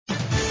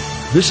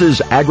This is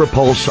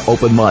AgriPulse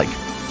Open Mic.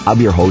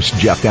 I'm your host,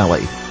 Jeff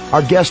Daly.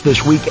 Our guest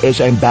this week is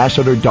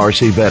Ambassador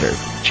Darcy Vetter,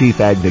 Chief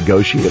Ag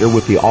Negotiator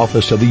with the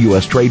Office of the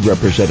U.S. Trade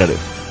Representative.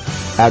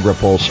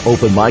 AgriPulse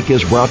Open Mic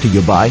is brought to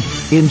you by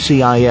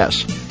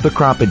NCIS, the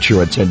crop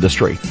insurance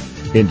industry.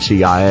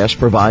 NCIS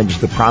provides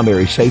the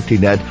primary safety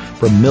net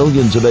for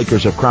millions of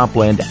acres of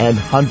cropland and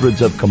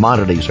hundreds of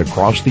commodities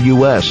across the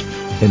U.S.,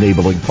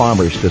 enabling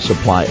farmers to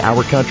supply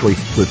our country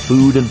with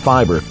food and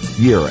fiber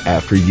year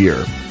after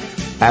year.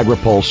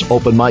 AgriPulse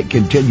Open Mic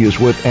continues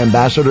with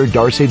Ambassador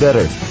Darcy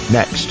Vetter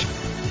next.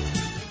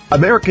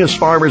 America's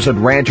farmers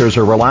and ranchers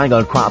are relying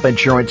on crop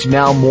insurance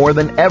now more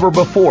than ever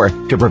before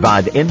to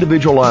provide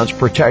individualized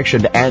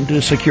protection and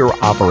to secure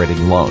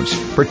operating loans.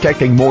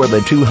 Protecting more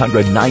than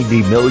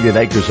 290 million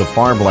acres of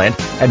farmland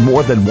and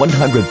more than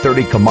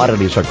 130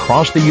 commodities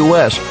across the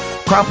U.S.,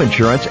 crop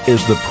insurance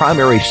is the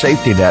primary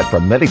safety net for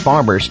many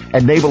farmers,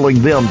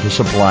 enabling them to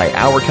supply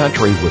our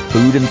country with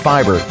food and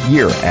fiber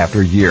year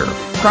after year.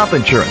 Crop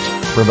insurance,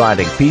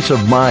 providing peace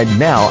of mind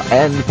now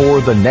and for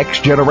the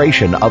next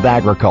generation of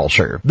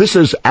agriculture. This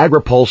is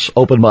AgriPulse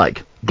Open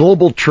Mic.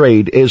 Global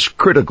trade is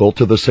critical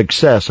to the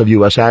success of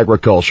U.S.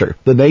 agriculture.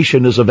 The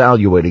nation is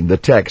evaluating the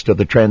text of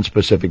the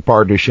Trans-Pacific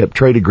Partnership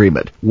Trade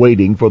Agreement,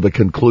 waiting for the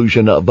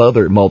conclusion of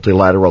other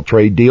multilateral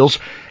trade deals,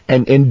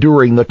 and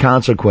enduring the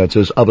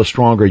consequences of a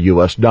stronger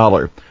U.S.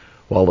 dollar.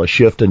 While a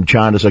shift in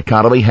China's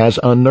economy has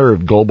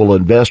unnerved global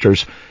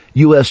investors,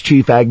 U.S.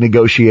 Chief Ag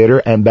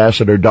Negotiator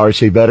Ambassador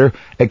Darcy Vetter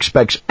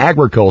expects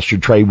agriculture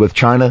trade with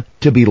China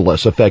to be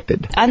less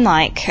affected.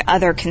 Unlike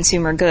other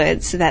consumer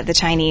goods that the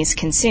Chinese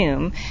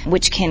consume,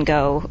 which can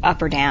go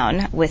up or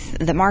down with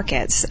the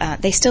markets,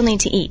 they still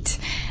need to eat.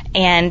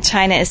 And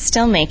China is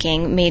still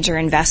making major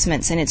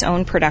investments in its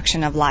own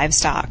production of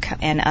livestock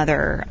and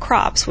other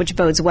crops, which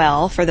bodes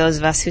well for those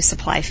of us who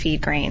supply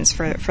feed grains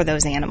for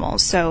those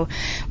animals. So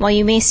while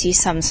you may see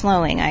some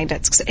slowing, I'd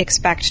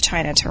expect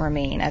China to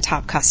remain a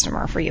top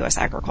customer for U.S.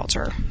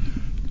 agriculture.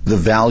 The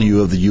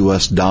value of the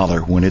U.S.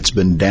 dollar, when it's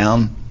been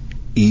down,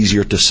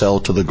 easier to sell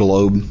to the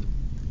globe.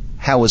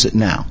 How is it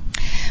now?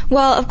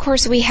 Well, of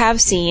course, we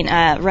have seen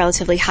a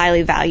relatively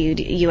highly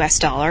valued U.S.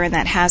 dollar, and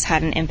that has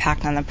had an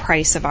impact on the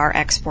price of our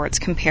exports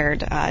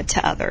compared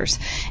to others.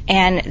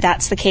 And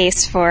that's the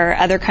case for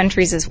other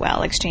countries as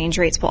well. Exchange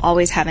rates will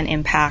always have an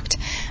impact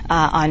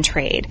on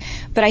trade.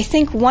 But I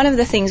think one of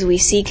the things we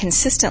see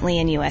consistently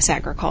in U.S.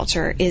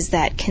 agriculture is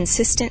that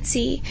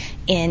consistency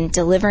in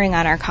delivering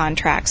on our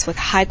contracts with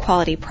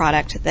high-quality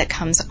product that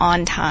comes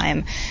on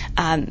time.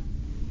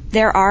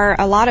 There are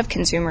a lot of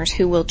consumers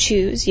who will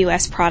choose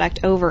U.S.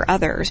 product over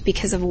others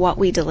because of what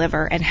we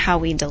deliver and how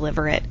we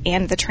deliver it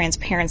and the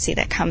transparency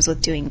that comes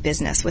with doing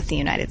business with the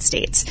United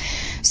States.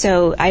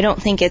 So I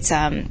don't think it's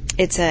an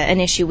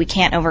issue we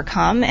can't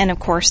overcome. And of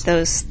course,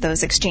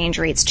 those exchange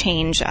rates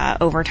change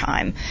over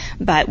time.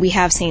 But we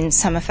have seen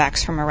some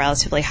effects from a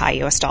relatively high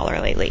U.S.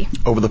 dollar lately.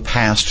 Over the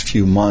past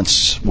few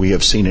months, we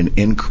have seen an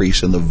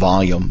increase in the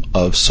volume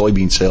of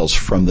soybean sales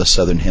from the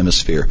Southern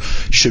Hemisphere.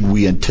 Should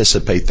we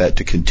anticipate that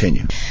to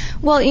continue?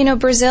 Well,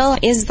 Brazil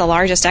is the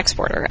largest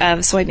exporter of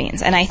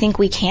soybeans, and I think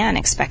we can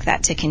expect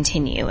that to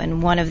continue.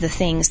 And one of the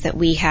things that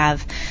we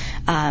have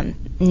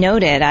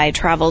noted, I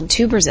traveled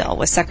to Brazil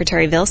with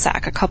Secretary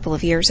Vilsack a couple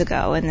of years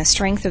ago, and the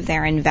strength of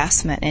their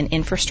investment in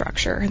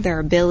infrastructure, their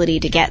ability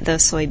to get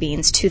those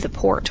soybeans to the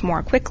port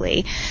more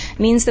quickly,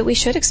 means that we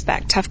should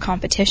expect tough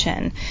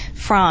competition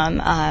from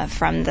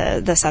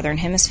the Southern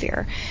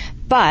Hemisphere.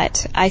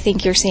 But I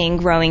think you're seeing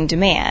growing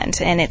demand,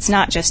 and it's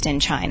not just in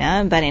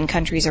China, but in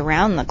countries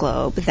around the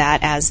globe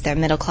that as their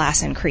middle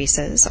class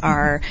increases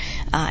are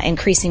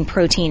increasing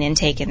protein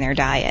intake in their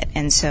diet.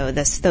 And so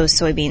those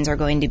soybeans are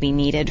going to be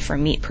needed for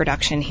meat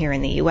production here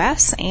in the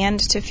U.S. and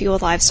to fuel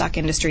livestock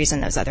industries in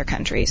those other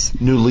countries.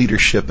 New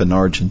leadership in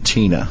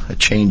Argentina, a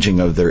changing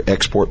of their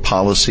export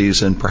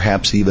policies and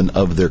perhaps even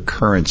of their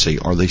currency.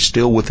 Are they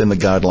still within the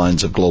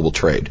guidelines of global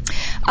trade?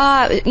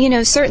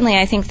 Certainly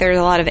I think there's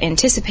a lot of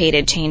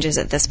anticipated changes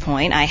at this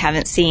point. I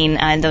haven't seen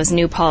those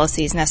new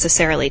policies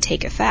necessarily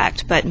take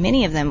effect, but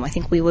many of them I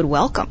think we would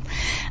welcome.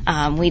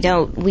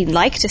 We'd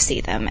like to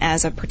see them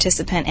as a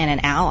participant and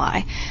an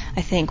ally.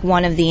 I think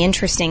one of the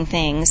interesting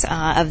things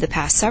of the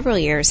past several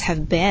years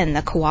have been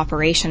the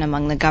cooperation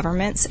among the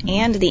governments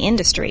and the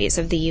industries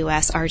of the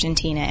U.S.,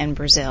 Argentina, and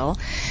Brazil,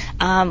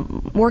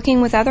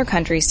 working with other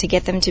countries to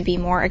get them to be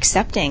more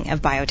accepting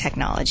of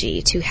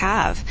biotechnology, to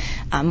have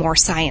more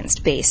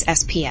science-based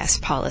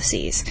SPS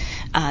policies.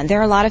 There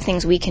are a lot of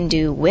things we can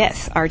do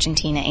with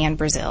Argentina and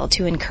Brazil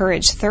to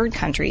encourage third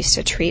countries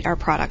to treat our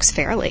products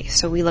fairly.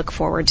 So we look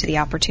forward to the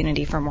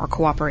opportunity for more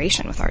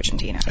cooperation with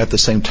Argentina. At the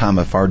same time,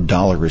 if our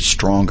dollar is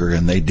stronger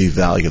and they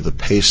devalue the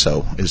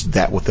peso, is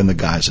that within the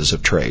guises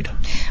of trade?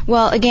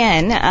 Well,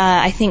 again,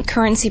 I think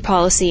currency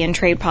policy and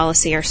trade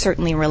policy are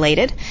certainly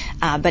related,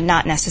 but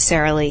not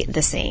necessarily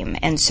the same.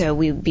 And so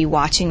we would be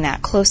watching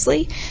that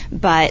closely.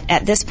 But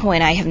at this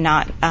point, I have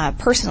not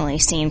personally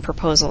seen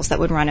proposals that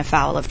would run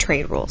afoul of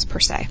trade rules per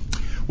se.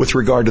 With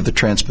regard to the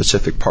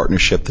Trans-Pacific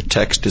Partnership, the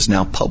text is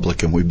now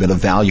public, and we've been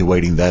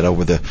evaluating that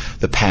over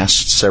the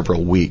past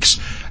several weeks.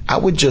 I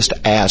would just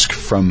ask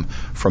from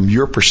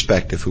your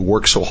perspective, who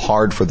worked so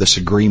hard for this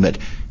agreement,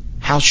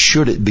 how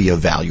should it be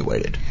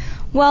evaluated?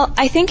 Well,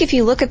 I think if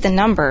you look at the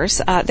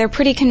numbers, they're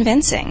pretty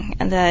convincing.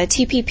 The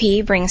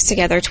TPP brings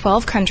together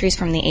 12 countries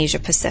from the Asia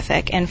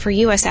Pacific, and for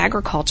U.S.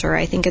 agriculture,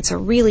 I think it's a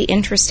really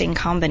interesting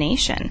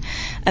combination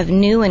of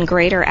new and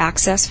greater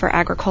access for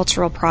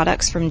agricultural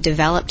products from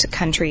developed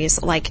countries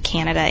like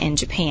Canada and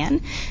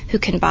Japan, who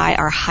can buy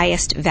our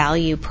highest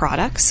value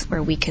products,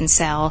 where we can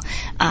sell,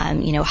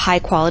 high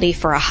quality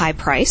for a high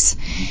price,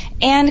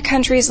 and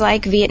countries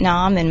like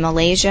Vietnam and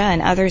Malaysia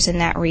and others in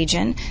that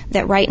region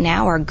that right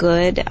now are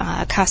good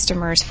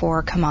customers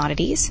for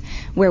commodities,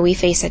 where we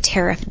face a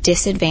tariff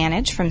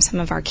disadvantage from some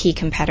of our key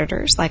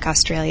competitors like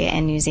Australia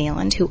and New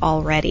Zealand, who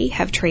already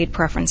have trade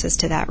preferences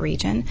to that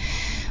region,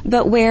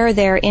 but where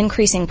their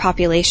increasing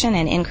population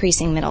and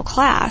increasing middle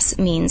class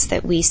means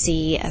that we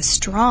see a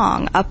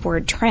strong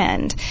upward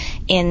trend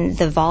in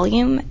the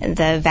volume,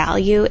 the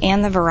value,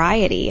 and the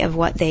variety of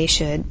what they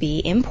should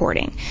be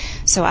importing.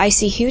 So I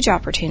see huge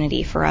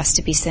opportunity for us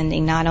to be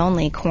sending not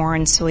only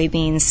corn,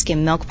 soybeans,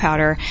 skim milk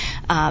powder,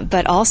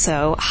 but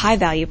also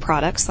high-value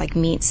products like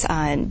meats,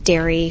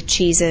 dairy,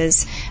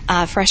 cheeses,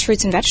 fresh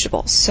fruits and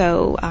vegetables.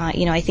 So,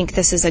 I think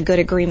this is a good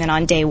agreement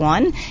on day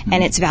one,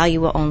 and its value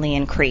will only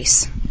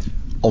increase.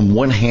 On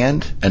one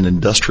hand, an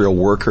industrial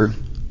worker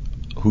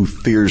who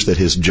fears that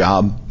his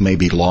job may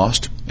be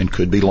lost and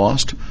could be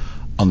lost.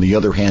 On the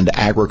other hand,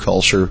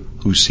 agriculture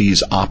who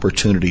sees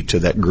opportunity to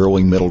that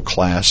growing middle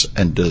class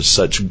and does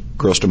such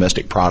gross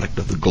domestic product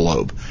of the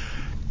globe.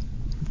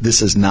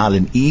 This is not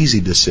an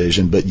easy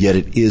decision, but yet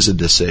it is a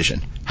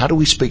decision. How do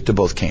we speak to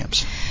both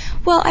camps?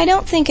 Well, I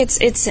don't think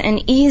it's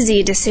an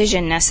easy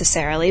decision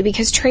necessarily,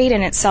 because trade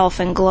in itself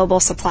and global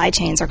supply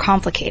chains are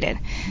complicated.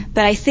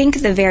 But I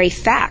think the very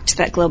fact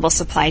that global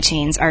supply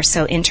chains are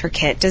so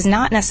intricate does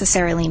not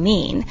necessarily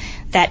mean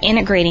that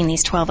integrating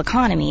these 12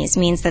 economies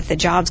means that the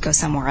jobs go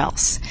somewhere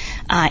else.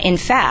 In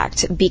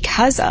fact,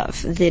 because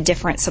of the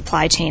different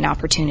supply chain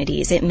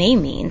opportunities, it may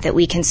mean that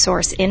we can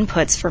source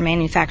inputs for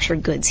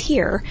manufactured goods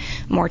here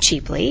more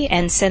cheaply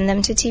and send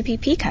them to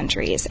TPP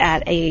countries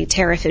at a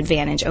tariff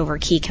advantage over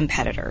key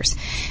competitors.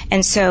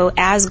 And so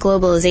as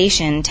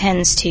globalization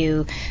tends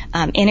to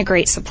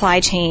integrate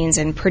supply chains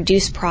and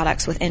produce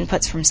products with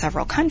inputs from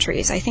several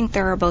countries, I think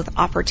there are both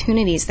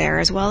opportunities there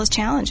as well as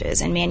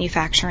challenges in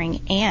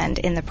manufacturing and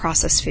in the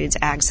processed foods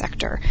ag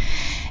sector.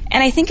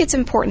 And I think it's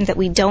important that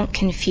we don't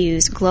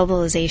confuse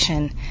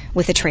globalization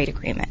with a trade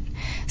agreement.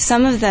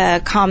 Some of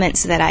the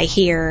comments that I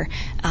hear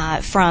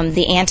from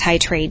the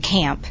anti-trade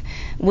camp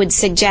would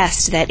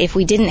suggest that if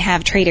we didn't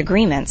have trade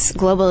agreements,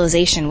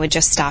 globalization would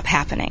just stop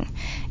happening.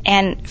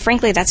 And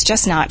frankly, that's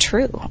just not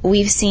true.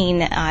 We've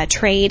seen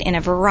trade in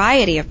a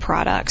variety of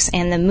products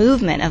and the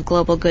movement of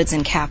global goods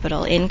and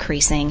capital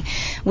increasing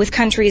with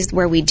countries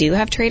where we do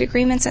have trade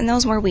agreements and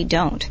those where we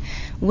don't.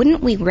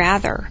 Wouldn't we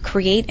rather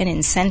create an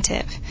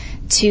incentive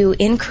to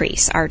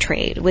increase our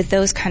trade with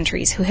those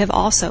countries who have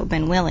also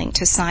been willing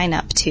to sign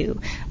up to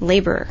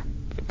labor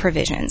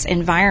provisions,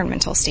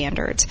 environmental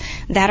standards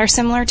that are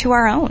similar to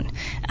our own?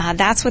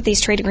 That's what these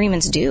trade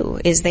agreements do,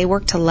 is they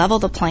work to level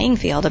the playing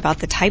field about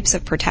the types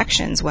of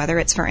protections, whether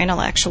it's for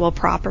intellectual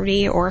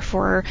property or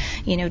for,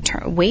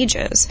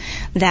 wages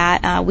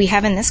that we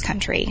have in this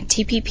country.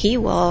 TPP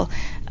will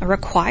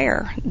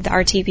require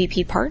our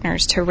TPP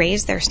partners to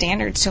raise their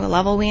standards to a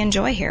level we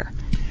enjoy here.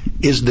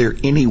 Is there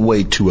any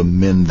way to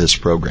amend this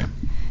program?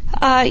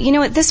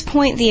 At this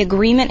point, the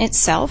agreement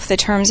itself, the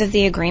terms of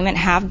the agreement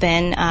have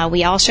been,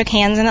 we all shook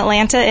hands in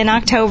Atlanta in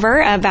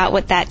October about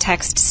what that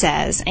text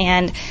says.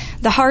 And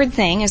the hard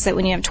thing is that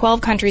when you have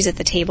 12 countries at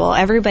the table,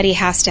 everybody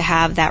has to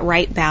have that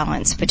right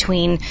balance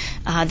between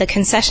the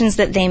concessions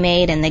that they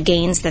made and the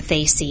gains that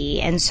they see.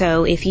 And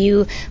so if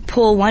you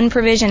pull one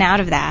provision out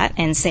of that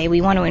and say,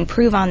 we want to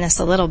improve on this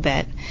a little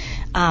bit,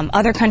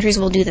 other countries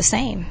will do the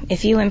same.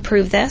 If you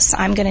improve this,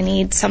 I'm going to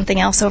need something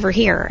else over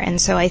here. And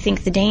so I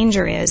think the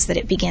danger is that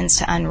it begins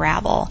to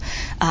unravel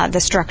the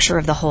structure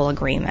of the whole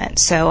agreement.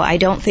 So I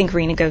don't think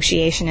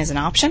renegotiation is an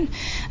option.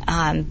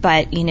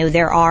 But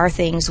there are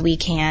things we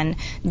can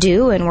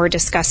do, and we're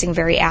discussing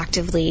very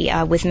actively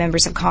with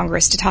members of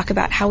Congress to talk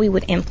about how we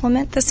would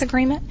implement this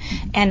agreement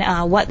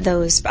and what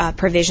those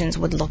provisions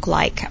would look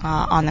like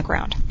on the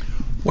ground.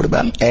 What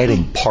about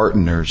adding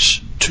partners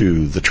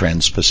to the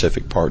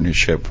Trans-Pacific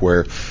Partnership,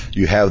 where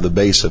you have the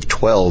base of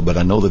 12, but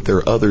I know that there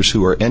are others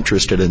who are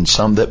interested, and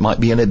some that might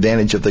be an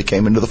advantage if they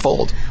came into the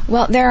fold?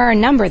 Well, there are a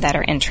number that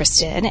are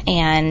interested,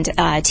 and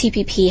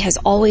TPP has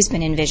always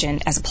been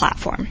envisioned as a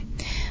platform.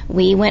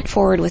 We went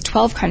forward with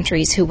 12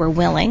 countries who were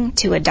willing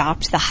to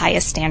adopt the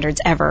highest standards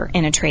ever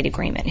in a trade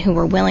agreement, who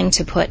were willing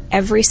to put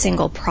every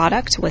single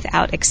product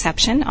without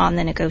exception on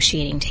the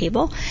negotiating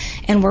table,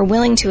 and were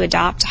willing to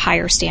adopt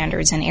higher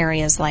standards in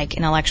areas like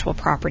intellectual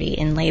property,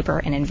 in labor,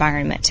 and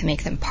environment to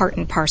make them part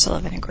and parcel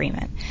of an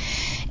agreement.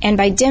 And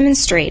by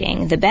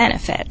demonstrating the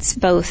benefits,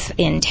 both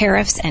in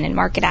tariffs and in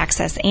market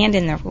access and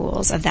in the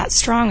rules of that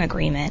strong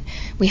agreement,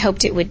 we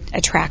hoped it would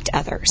attract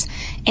others.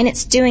 And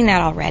it's doing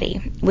that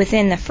already.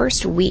 Within the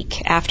first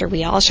week after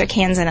we all shook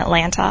hands in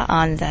Atlanta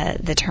on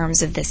the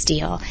terms of this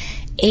deal,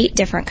 8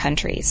 different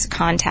countries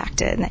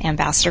contacted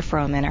Ambassador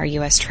Froman, our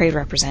U.S. trade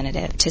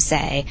representative, to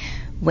say,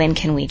 when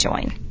can we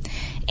join?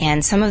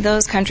 And some of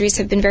those countries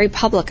have been very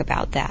public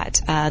about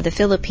that. The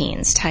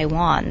Philippines,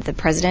 Taiwan, the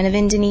president of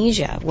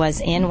Indonesia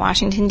was in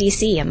Washington,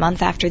 D.C. a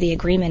month after the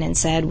agreement and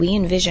said, we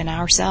envision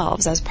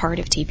ourselves as part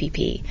of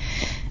TPP.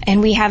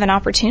 And we have an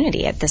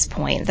opportunity at this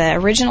point. The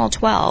original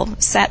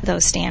 12 set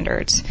those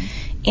standards.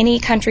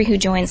 Any country who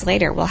joins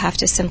later will have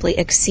to simply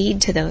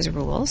accede to those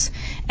rules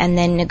and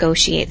then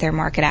negotiate their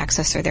market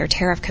access or their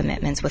tariff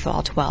commitments with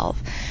all 12.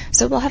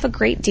 So we'll have a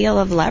great deal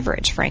of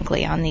leverage,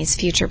 frankly, on these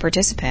future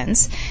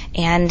participants,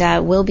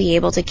 and we'll be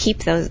able to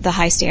keep the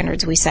high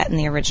standards we set in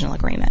the original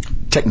agreement.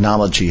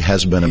 Technology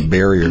has been a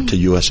barrier to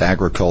U.S.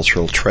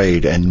 agricultural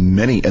trade, and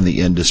many in the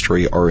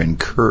industry are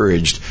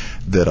encouraged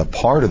that a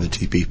part of the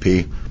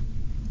TPP,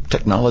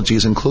 technology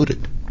is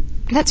included.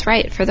 That's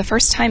right. For the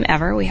first time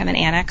ever, we have an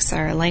annex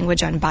or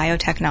language on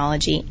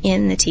biotechnology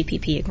in the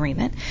TPP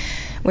agreement,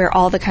 where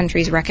all the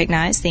countries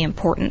recognize the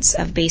importance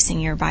of basing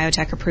your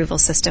biotech approval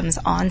systems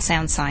on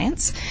sound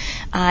science,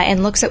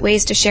 and looks at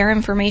ways to share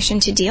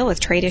information to deal with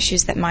trade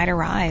issues that might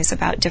arise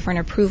about different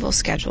approval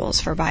schedules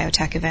for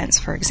biotech events,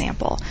 for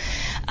example.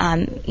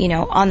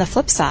 On the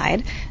flip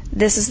side,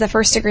 this is the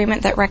first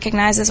agreement that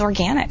recognizes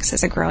organics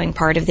as a growing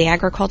part of the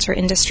agriculture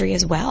industry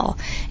as well,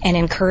 and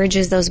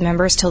encourages those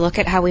members to look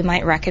at how we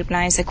might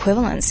recognize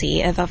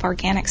equivalency of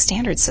organic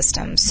standard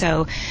systems.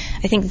 So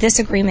I think this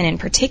agreement in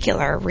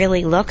particular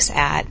really looks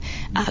at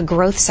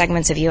growth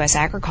segments of U.S.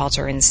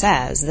 agriculture and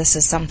says this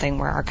is something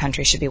where our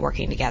country should be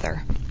working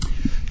together.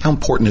 How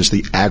important is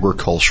the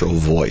agricultural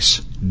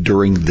voice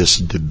during this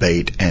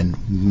debate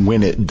and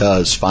when it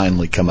does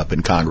finally come up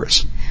in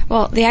Congress?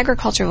 Well, the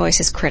agriculture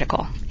voice is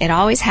critical. It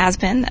always has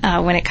been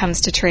when it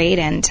comes to trade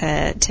and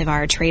to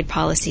our trade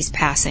policies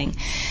passing.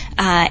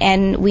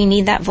 And we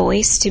need that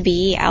voice to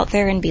be out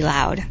there and be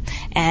loud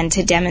and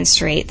to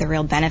demonstrate the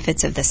real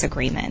benefits of this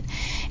agreement.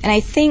 And I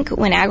think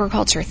when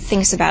agriculture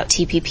thinks about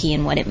TPP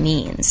and what it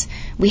means,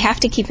 we have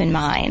to keep in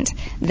mind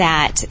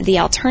that the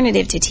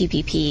alternative to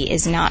TPP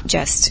is not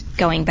just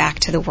going back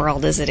to the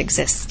world as it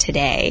exists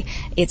today.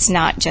 It's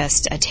not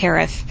just a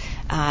tariff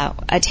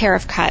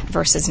cut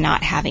versus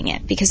not having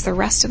it, because the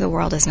rest of the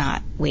world is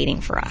not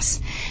waiting for us.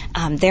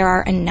 There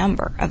are a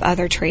number of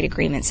other trade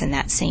agreements in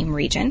that same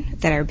region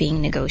that are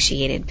being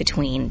negotiated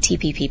between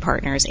TPP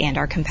partners and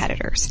our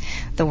competitors.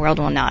 The world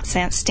will not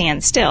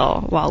stand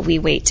still while we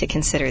wait to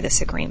consider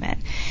this agreement.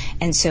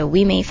 And so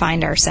we may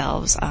find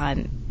ourselves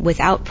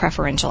without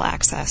preferential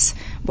access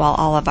while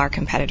all of our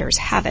competitors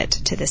have it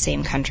to the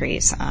same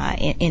countries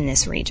in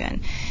this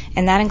region.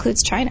 And that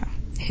includes China,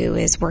 who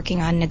is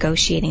working on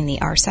negotiating the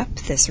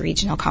RCEP, this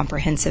Regional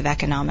Comprehensive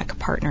Economic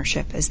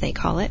Partnership, as they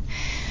call it,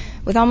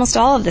 with almost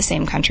all of the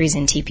same countries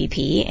in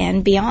TPP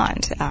and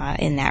beyond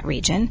in that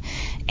region.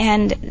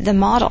 And the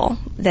model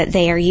that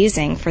they are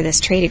using for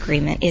this trade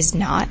agreement is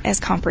not as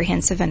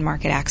comprehensive in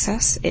market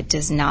access. It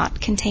does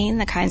not contain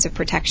the kinds of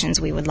protections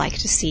we would like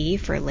to see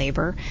for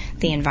labor,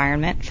 the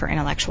environment, for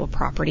intellectual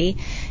property.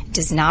 It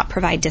does not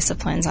provide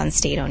disciplines on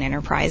state-owned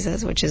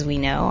enterprises, which, as we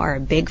know, are a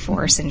big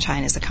force in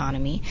China's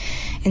economy.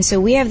 And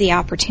so we have the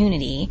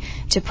opportunity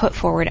to put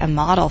forward a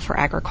model for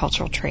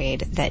agricultural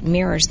trade that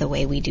mirrors the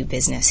way we do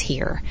business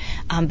here.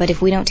 But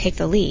if we don't take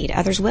the lead,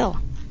 others will.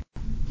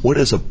 What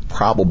is a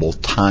probable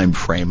time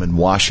frame in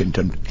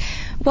Washington?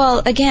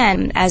 Well,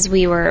 again, as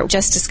we were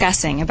just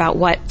discussing about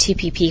what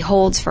TPP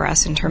holds for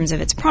us in terms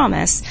of its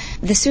promise,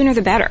 the sooner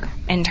the better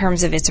in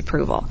terms of its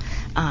approval.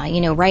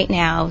 Right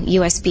now,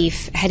 U.S.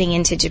 beef heading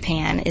into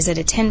Japan is at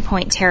a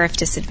 10-point tariff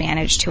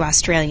disadvantage to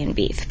Australian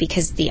beef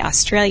because the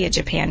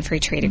Australia-Japan Free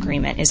Trade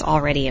Agreement is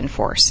already in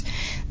force.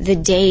 The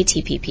day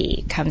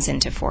TPP comes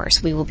into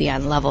force, we will be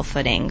on level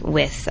footing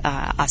with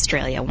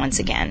Australia once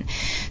again.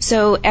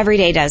 So every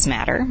day does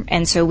matter,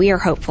 and so we are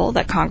hopeful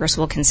that Congress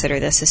will consider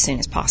this as soon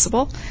as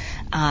possible.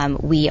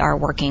 We are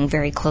working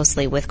very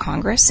closely with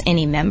Congress.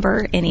 Any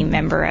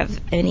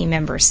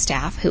member's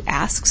staff who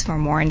asks for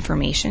more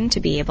information to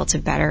be able to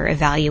better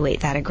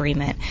evaluate that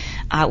agreement,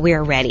 we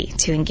are ready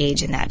to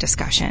engage in that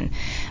discussion.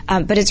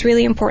 But it's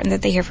really important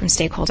that they hear from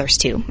stakeholders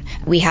too.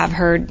 We have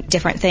heard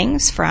different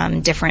things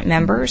from different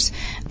members,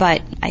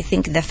 but I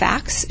think the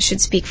facts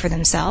should speak for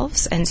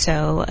themselves, and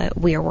so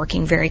we are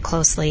working very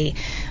closely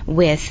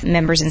with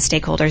members and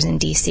stakeholders in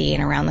D.C.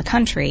 and around the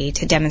country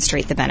to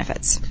demonstrate the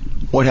benefits.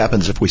 What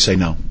happens if we say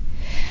no?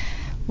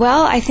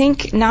 Well, I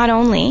think not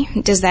only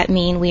does that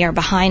mean we are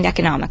behind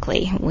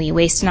economically, we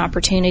waste an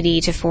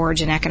opportunity to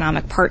forge an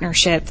economic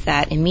partnership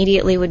that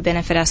immediately would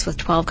benefit us with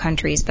 12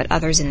 countries, but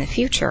others in the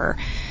future.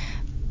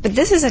 But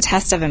this is a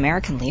test of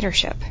American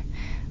leadership.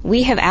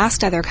 We have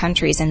asked other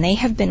countries, and they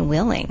have been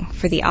willing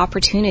for the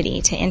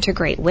opportunity to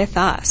integrate with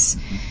us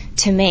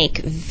to make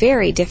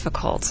very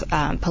difficult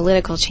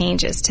political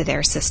changes to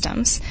their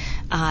systems,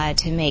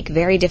 to make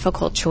very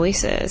difficult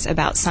choices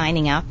about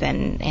signing up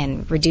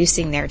and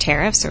reducing their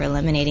tariffs or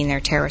eliminating their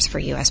tariffs for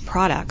U.S.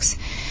 products.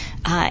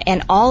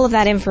 And all of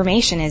that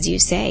information, as you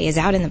say, is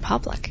out in the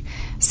public.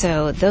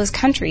 So those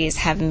countries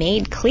have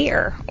made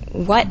clear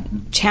what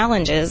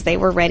challenges they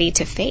were ready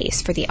to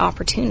face for the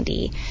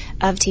opportunity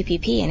of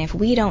TPP. And if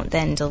we don't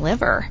then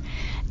deliver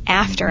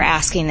after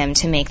asking them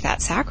to make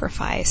that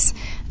sacrifice,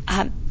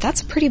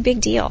 that's a pretty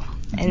big deal.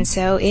 And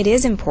so it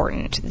is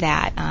important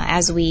that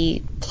as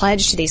we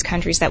pledge to these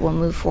countries that we'll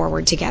move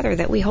forward together,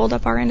 that we hold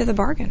up our end of the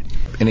bargain.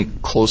 Any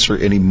closer,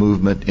 any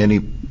movement, any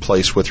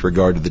place with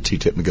regard to the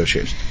TTIP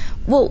negotiations?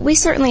 Well, we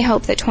certainly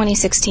hope that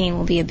 2016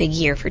 will be a big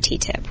year for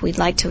TTIP. We'd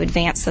like to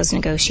advance those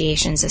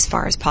negotiations as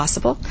far as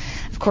possible.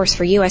 Of course,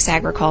 for U.S.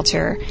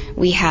 agriculture,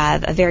 we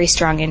have a very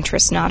strong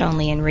interest not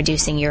only in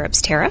reducing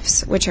Europe's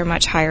tariffs, which are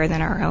much higher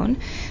than our own,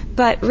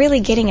 but really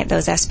getting at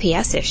those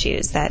SPS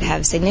issues that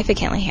have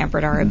significantly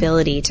hampered our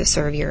ability to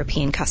serve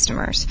European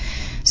customers.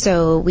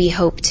 So we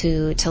hope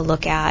to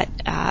look at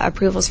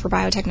approvals for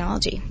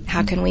biotechnology.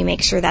 How can we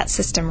make sure that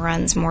system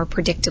runs more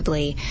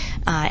predictably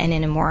and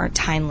in a more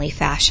timely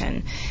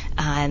fashion?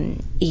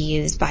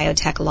 EU's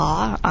biotech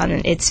law on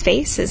its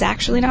face is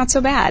actually not so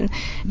bad,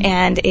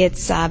 and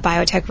its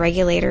biotech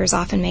regulators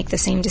often make the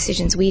same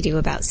decisions we do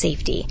about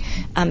safety.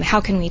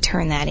 How can we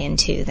turn that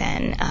into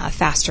then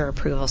faster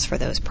approvals for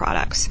those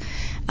products?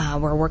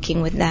 We're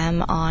working with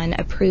them on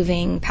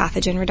approving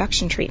pathogen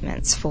reduction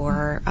treatments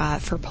for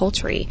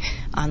poultry,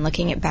 on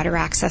looking at better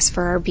access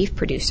for our beef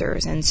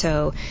producers. And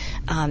so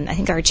I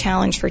think our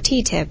challenge for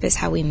TTIP is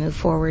how we move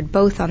forward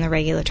both on the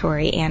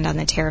regulatory and on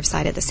the tariff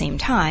side at the same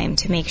time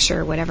to make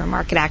sure whatever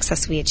market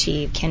access we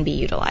achieve can be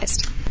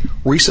utilized.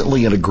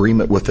 Recently, an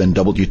agreement within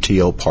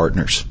WTO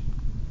partners.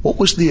 What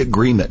was the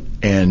agreement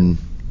and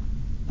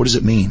what does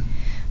it mean?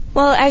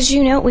 Well, as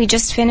you know, we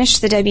just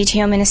finished the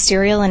WTO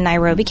ministerial in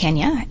Nairobi,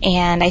 Kenya,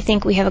 and I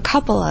think we have a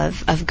couple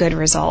of good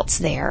results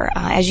there.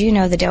 As you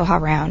know, the Doha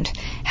round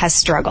has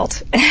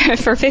struggled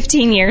for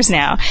 15 years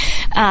now,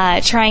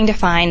 trying to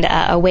find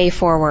a way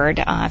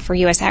forward for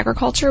U.S.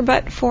 agriculture,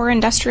 but for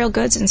industrial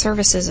goods and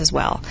services as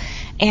well.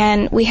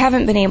 And we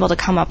haven't been able to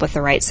come up with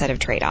the right set of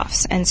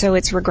trade-offs. And so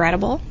it's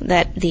regrettable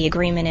that the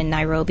agreement in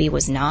Nairobi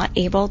was not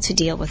able to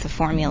deal with the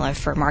formula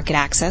for market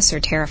access or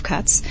tariff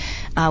cuts.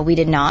 We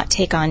did not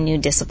take on new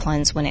disciplines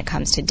when it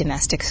comes to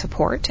domestic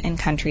support in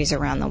countries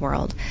around the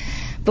world.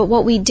 But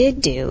what we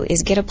did do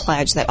is get a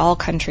pledge that all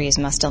countries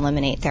must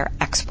eliminate their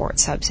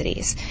export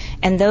subsidies.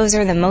 And those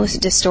are the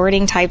most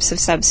distorting types of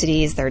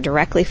subsidies. They're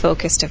directly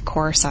focused, of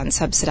course, on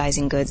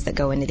subsidizing goods that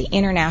go into the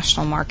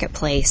international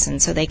marketplace,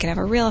 and so they can have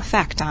a real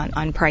effect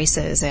on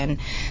prices and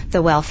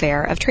the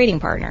welfare of trading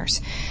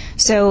partners.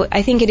 So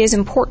I think it is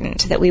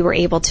important that we were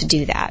able to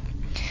do that.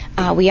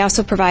 We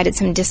also provided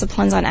some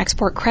disciplines on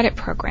export credit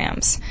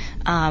programs.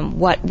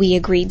 What we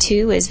agreed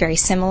to is very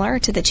similar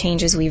to the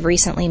changes we've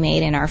recently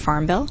made in our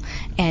Farm Bill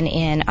and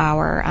in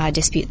our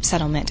dispute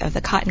settlement of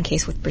the cotton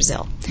case with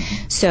Brazil.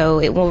 So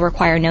it will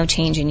require no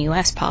change in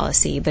U.S.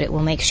 policy, but it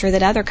will make sure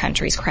that other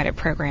countries' credit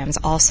programs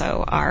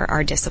also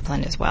are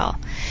disciplined as well.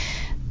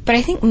 But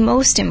I think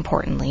most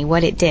importantly,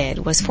 what it did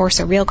was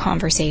force a real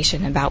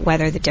conversation about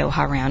whether the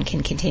Doha round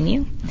can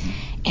continue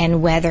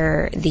and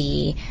whether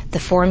the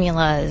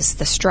formulas,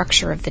 the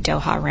structure of the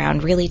Doha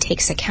round really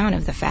takes account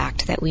of the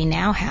fact that we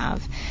now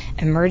have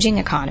emerging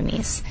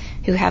economies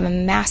who have a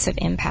massive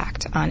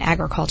impact on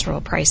agricultural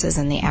prices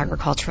and the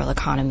agricultural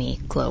economy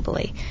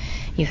globally.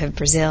 You have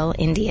Brazil,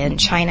 India, and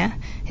China,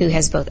 who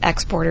has both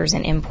exporters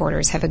and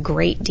importers, have a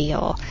great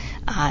deal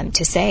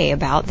to say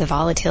about the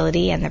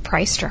volatility and the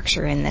price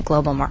structure in the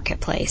global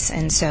marketplace.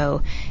 And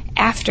so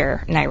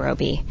after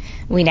Nairobi,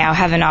 we now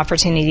have an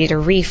opportunity to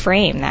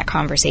reframe that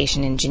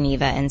conversation in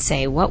Geneva and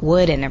say, what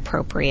would an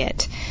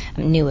appropriate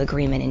new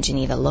agreement in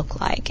Geneva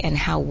look like, and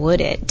how would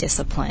it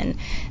discipline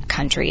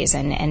countries?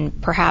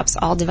 And perhaps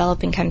all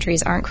developing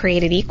countries aren't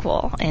created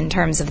equal in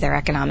terms of their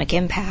economic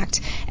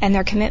impact, and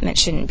their commitment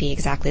shouldn't be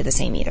exactly the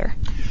same either.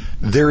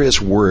 There is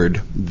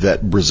word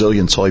that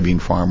Brazilian soybean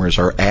farmers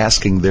are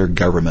asking their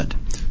government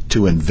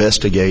to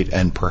investigate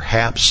and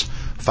perhaps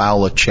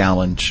file a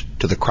challenge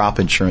to the crop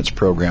insurance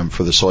program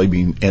for the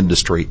soybean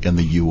industry in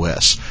the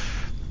U.S.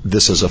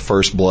 This is a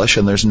first blush,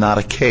 and there's not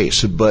a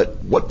case.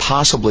 But what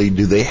possibly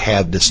do they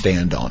have to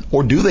stand on?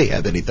 Or do they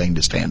have anything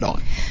to stand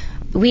on?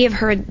 We have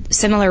heard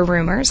similar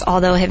rumors,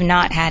 although have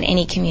not had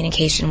any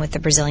communication with the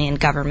Brazilian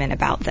government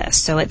about this.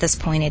 So at this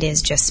point, it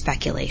is just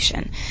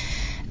speculation.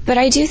 But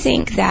I do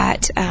think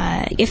that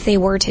if they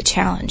were to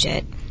challenge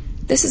it,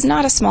 this is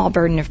not a small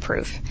burden of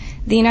proof.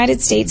 The United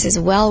States is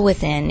well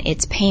within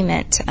its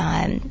payment,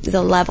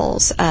 the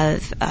levels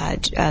of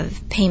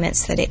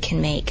payments that it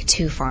can make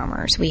to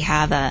farmers. We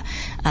have a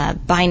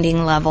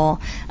binding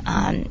level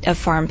of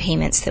farm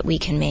payments that we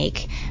can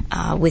make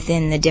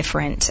within the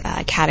different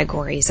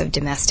categories of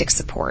domestic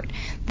support.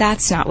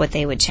 That's not what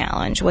they would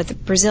challenge.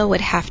 What Brazil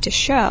would have to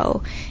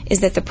show is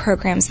that the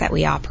programs that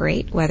we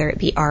operate, whether it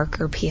be ARC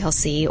or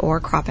PLC or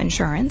crop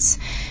insurance,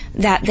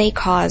 that they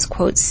cause,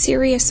 quote,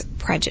 serious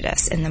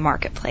prejudice in the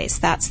marketplace.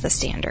 That's the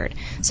standard.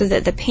 So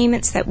that the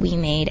payments that we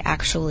made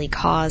actually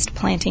caused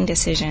planting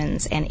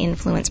decisions and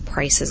influenced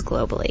prices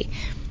globally.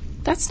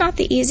 That's not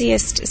the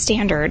easiest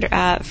standard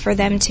for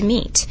them to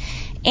meet.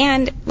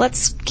 And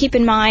let's keep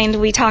in mind,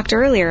 we talked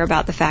earlier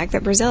about the fact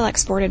that Brazil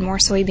exported more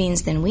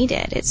soybeans than we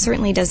did. It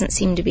certainly doesn't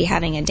seem to be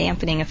having a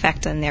dampening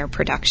effect on their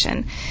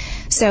production.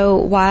 So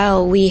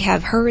while we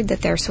have heard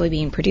that their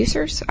soybean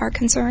producers are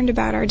concerned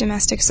about our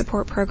domestic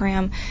support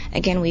program,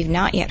 again, we've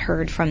not yet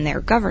heard from their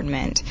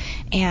government.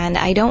 And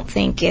I don't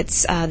think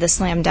it's the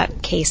slam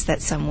dunk case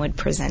that some would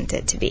present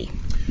it to be.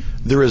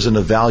 There is an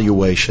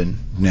evaluation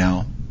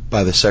now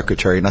by the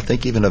Secretary, and I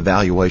think even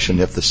evaluation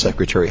if the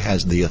Secretary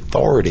has the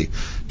authority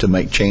to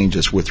make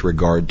changes with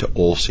regard to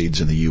oilseeds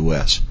in the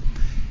U.S.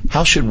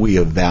 How should we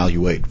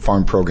evaluate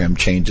farm program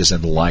changes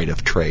in light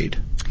of trade?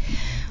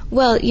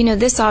 Well,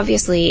 this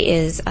obviously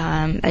is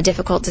a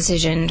difficult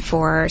decision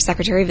for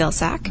Secretary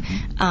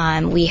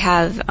Vilsack. We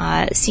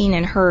have seen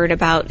and heard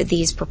about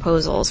these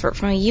proposals.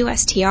 From a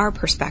USTR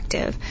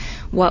perspective,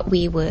 what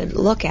we would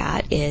look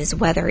at is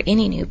whether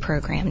any new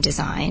program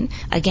design,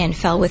 again,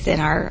 fell within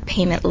our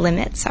payment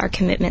limits, our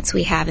commitments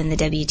we have in the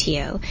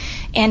WTO,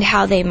 and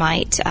how they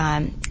might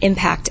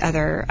impact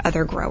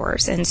other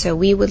growers. And so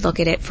we would look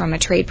at it from a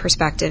trade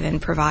perspective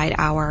and provide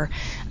our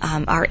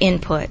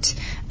input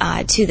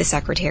to the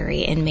Secretary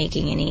in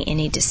making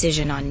any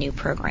decision on new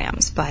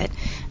programs. But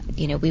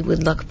we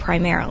would look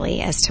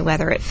primarily as to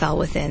whether it fell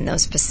within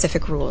those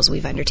specific rules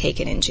we've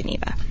undertaken in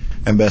Geneva.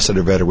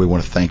 Ambassador Vetter, we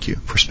want to thank you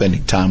for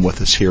spending time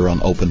with us here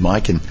on Open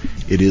Mic, and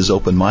it is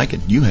Open Mic,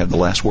 and you have the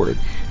last word.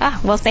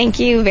 Well, thank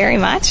you very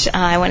much.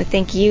 I want to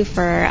thank you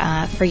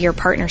for your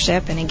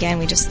partnership, and again,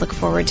 we just look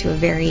forward to a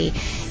very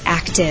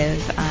active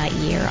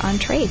year on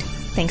trade.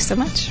 Thanks so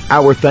much.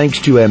 Our thanks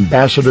to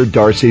Ambassador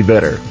Darcy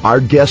Vetter, our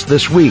guest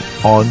this week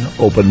on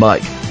Open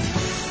Mic.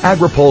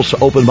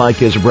 AgriPulse Open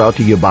Mic is brought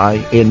to you by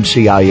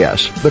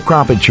NCIS, the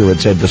crop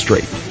insurance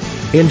industry.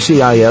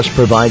 NCIS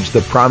provides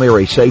the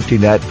primary safety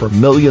net for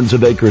millions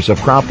of acres of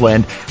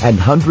cropland and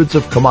hundreds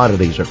of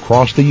commodities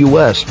across the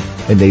U.S.,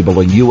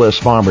 enabling U.S.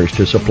 farmers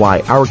to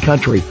supply our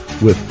country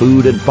with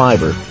food and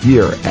fiber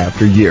year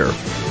after year.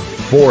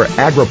 For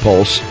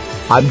AgriPulse,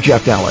 I'm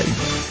Jeff Daly.